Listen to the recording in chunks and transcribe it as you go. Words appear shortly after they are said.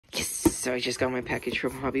So I just got my package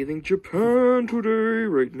from Hobby Link Japan today,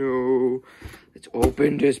 right now. Let's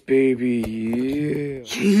open this baby,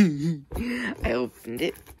 yeah. I opened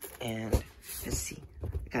it, and let's see.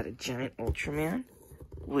 I got a giant Ultraman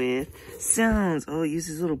with sounds. Oh, it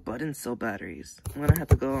uses little button cell batteries. I'm gonna have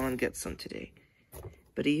to go and get some today.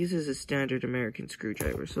 But it uses a standard American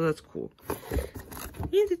screwdriver, so that's cool.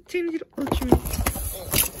 Yeah, the tiny little Ultraman.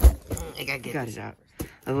 I gotta get it out.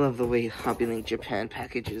 I love the way Hobby Link Japan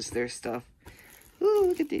packages their stuff. Ooh,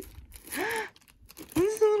 look at this.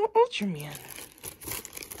 This is a little Ultraman.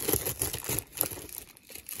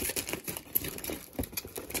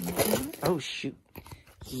 Oh, shoot.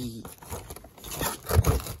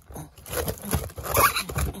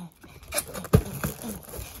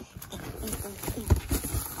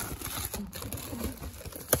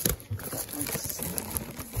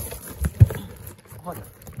 What?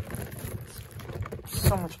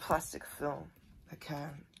 So much plastic film.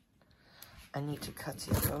 I need to cut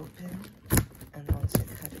it open. And once I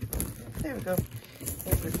cut it open, there we go.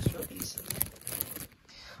 It works real easy.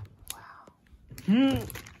 Wow.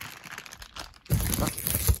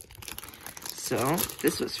 So,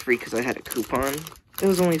 this was free because I had a coupon. It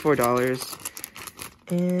was only $4.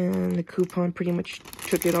 And the coupon pretty much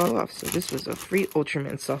took it all off. So this was a free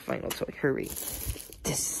Ultraman soft vinyl toy. Hurry.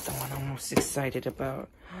 This is the one I'm most excited about.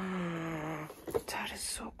 That is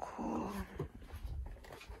so cool.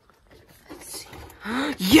 Let's see.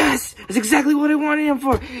 Yes! That's exactly what I wanted him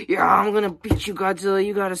for. Yeah, I'm gonna beat you, Godzilla.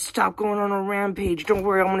 You gotta stop going on a rampage. Don't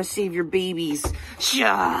worry, I'm gonna save your babies.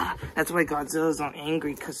 Shah! That's why Godzilla's not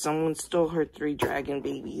angry, because someone stole her 3 dragon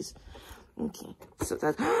babies. Okay, so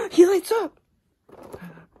that... He lights up!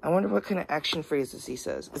 I wonder what kind of action phrases he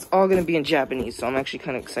says. It's all gonna be in Japanese, so I'm actually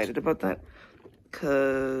kind of excited about that.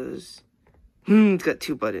 Because... it's got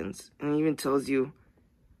 2 buttons. And it even tells you...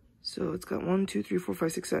 So it's got 1, 2, 3, 4,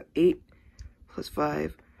 5, 6, 7, 8... plus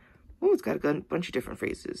 5. Oh, it's got a bunch of different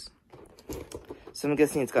phrases. So I'm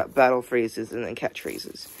guessing it's got battle phrases and then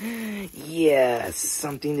catchphrases. Yes,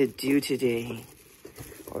 something to do today.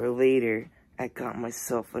 Or later, I got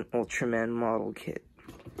myself an Ultraman model kit.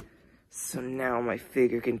 So now my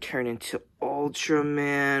figure can turn into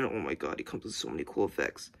Ultraman. Oh my god, he comes with so many cool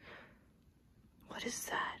effects. What is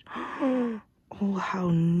that? Oh, how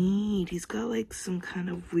neat. He's got like some kind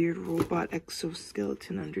of weird robot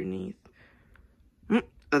exoskeleton underneath.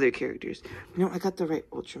 Other characters. You know, I got the right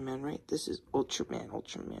Ultraman, right? This is Ultraman.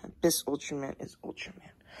 This Ultraman is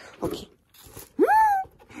Ultraman. Okay.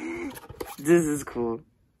 This is cool.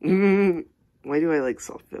 Why do I like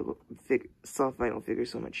soft vinyl figures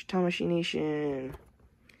so much? Tamashii Nation.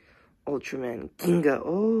 Ultraman Ginga.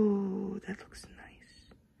 Oh, that looks nice.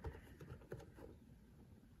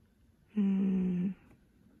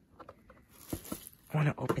 I want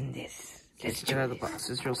to open this. Let's check out the box.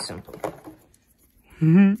 It's real simple.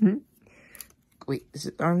 Wait, is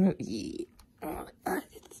it arm? Yeah.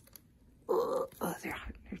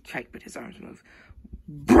 They're tight, but his arms move.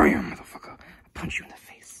 Bam, motherfucker! I'll punch you in the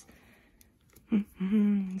face.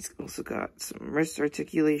 It's also got some wrist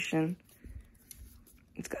articulation.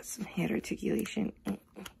 It's got some head articulation.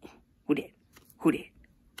 Who that? Who that?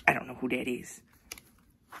 I don't know who that is.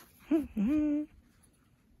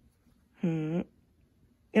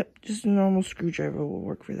 Yep, just a normal screwdriver will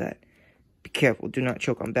work for that. Be careful, do not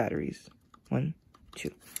choke on batteries. 1,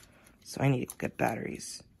 2. So I need to get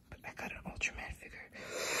batteries. But I got an Ultraman figure.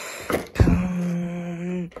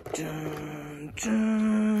 Dun, dun,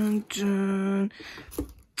 dun, dun.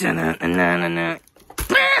 Dun, dun, dun, dun, dun.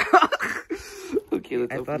 Okay,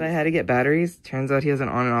 let's I thought I had to get batteries. Turns out he has an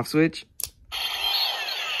on and off switch.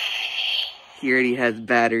 He already has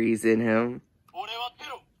batteries in him.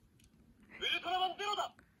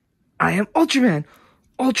 I am Ultraman!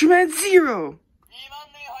 Ultraman Zero!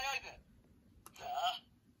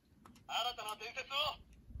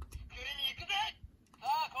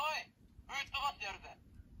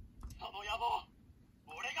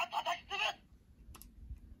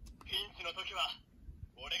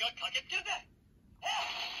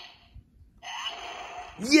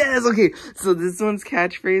 Yes, okay, so this one's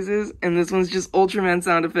catchphrases, and this one's just Ultraman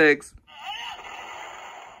sound effects.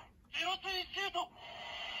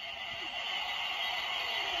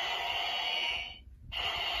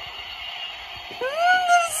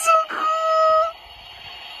 That's so cool!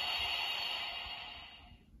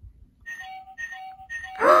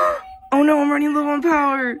 Oh no, I'm running low on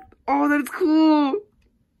power! Oh, that's cool!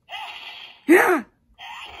 Yeah!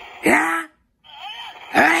 Yeah!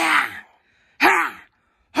 Yeah!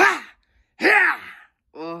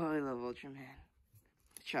 Oh, I love Ultraman.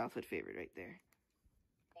 Childhood favorite right there.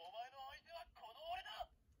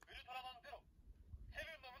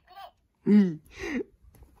 Oh,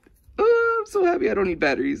 I'm so happy I don't need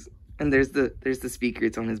batteries. And there's the speaker.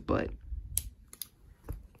 It's on his butt.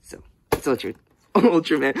 So it's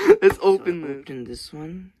Ultraman. Let's open this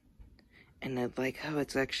one. And I like how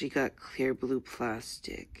it's actually got clear blue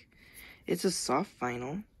plastic. It's a soft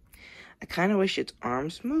vinyl. I kind of wish its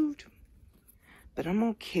arms moved, but I'm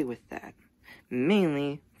okay with that.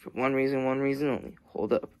 Mainly for one reason only.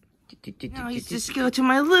 Hold up. Now let's just go to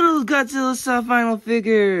my little Godzilla soft vinyl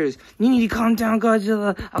figures. You need to calm down,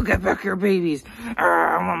 Godzilla. I'll get back your babies.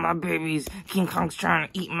 I want my babies. King Kong's trying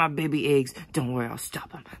to eat my baby eggs. Don't worry, I'll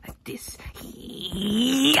stop him like this.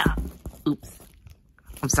 Yeah. Oops.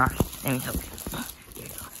 I'm sorry. Let me help you. There you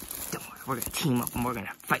go. Don't worry. We're gonna team up and we're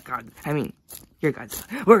gonna fight you're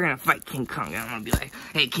Godzilla. We're gonna fight King Kong. And I'm gonna be like,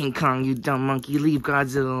 hey, King Kong, you dumb monkey, leave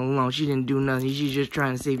Godzilla alone. She didn't do nothing. She's just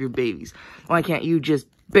trying to save your babies. Why can't you just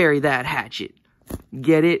bury that hatchet?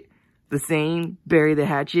 Get it? The saying, bury the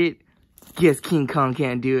hatchet? Guess King Kong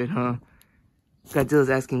can't do it, huh? Godzilla's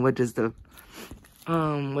asking, what does the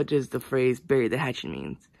phrase bury the hatchet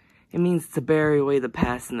means? It means to bury away the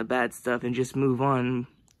past and the bad stuff and just move on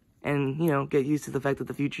and, you know, get used to the fact that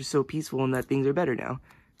the future's so peaceful and that things are better now.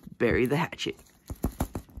 Bury the hatchet.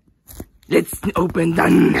 Let's open the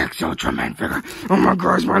next Ultraman figure. Oh my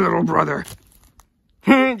gosh, my little brother.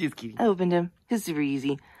 Just kidding. I opened him. It's super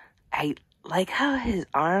easy. I like how his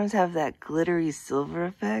arms have that glittery silver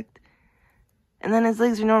effect. And then his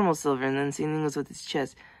legs are normal silver, and then same thing goes with his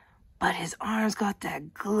chest. But his arms got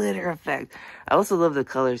that glitter effect. I also love the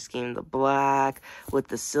color scheme. The black with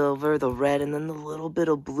the silver, the red, and then the little bit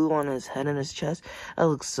of blue on his head and his chest. That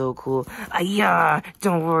looks so cool. Yeah,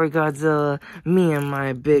 don't worry, Godzilla. Me and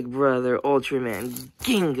my big brother, Ultraman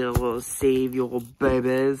Ginga, will save your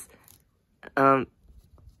babies.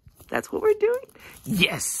 That's what we're doing?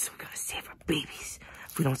 Yes, we gotta save our babies.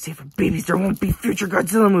 If we don't save our babies, there won't be future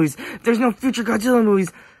Godzilla movies. If there's no future Godzilla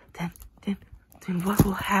movies, then what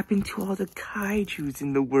will happen to all the kaijus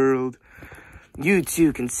in the world? You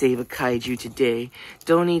too can save a kaiju today.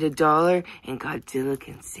 Donate $1 and Godzilla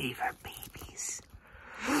can save our babies.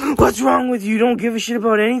 What's wrong with you? Don't give a shit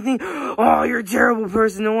about anything? Oh, you're a terrible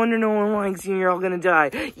person. No wonder no one likes you and you're all gonna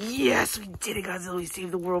die. Yes, we did it, Godzilla. We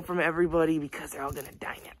saved the world from everybody because they're all gonna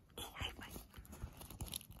die now.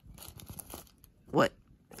 What?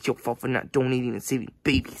 It's your fault for not donating and saving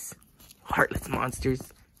babies. Heartless monsters.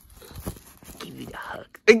 Give you the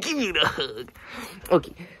hug. I give you the hug.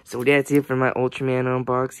 Okay, so that's it for my Ultraman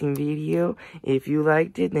unboxing video. If you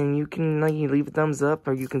liked it, then you can leave a thumbs up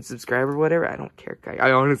or you can subscribe or whatever. I don't care.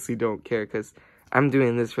 I honestly don't care because I'm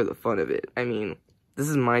doing this for the fun of it. I mean, this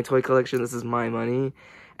is my toy collection. This is my money.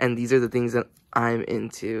 And these are the things that I'm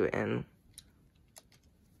into. And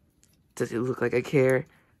does it look like I care?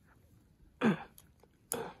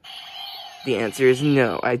 The answer is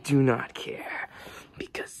no, I do not care.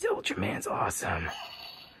 Because Ultraman's awesome.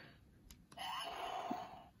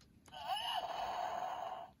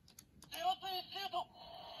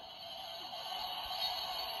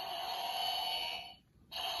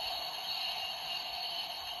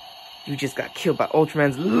 You just got killed by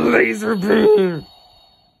Ultraman's laser beam!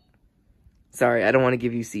 Sorry, I don't want to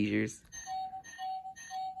give you seizures.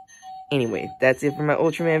 Anyway, that's it for my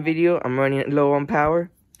Ultraman video. I'm running low on power.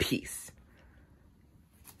 Peace.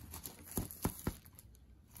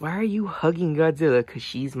 Why are you hugging Godzilla? Because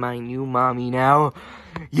she's my new mommy now.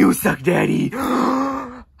 You suck, daddy.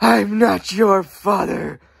 I'm not your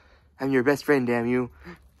father. I'm your best friend, damn you.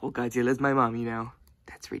 Well, Godzilla's my mommy now.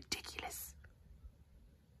 That's ridiculous.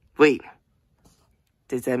 Wait.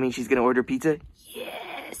 Does that mean she's going to order pizza?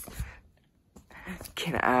 Yes.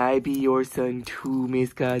 Can I be your son too,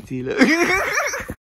 Miss Godzilla?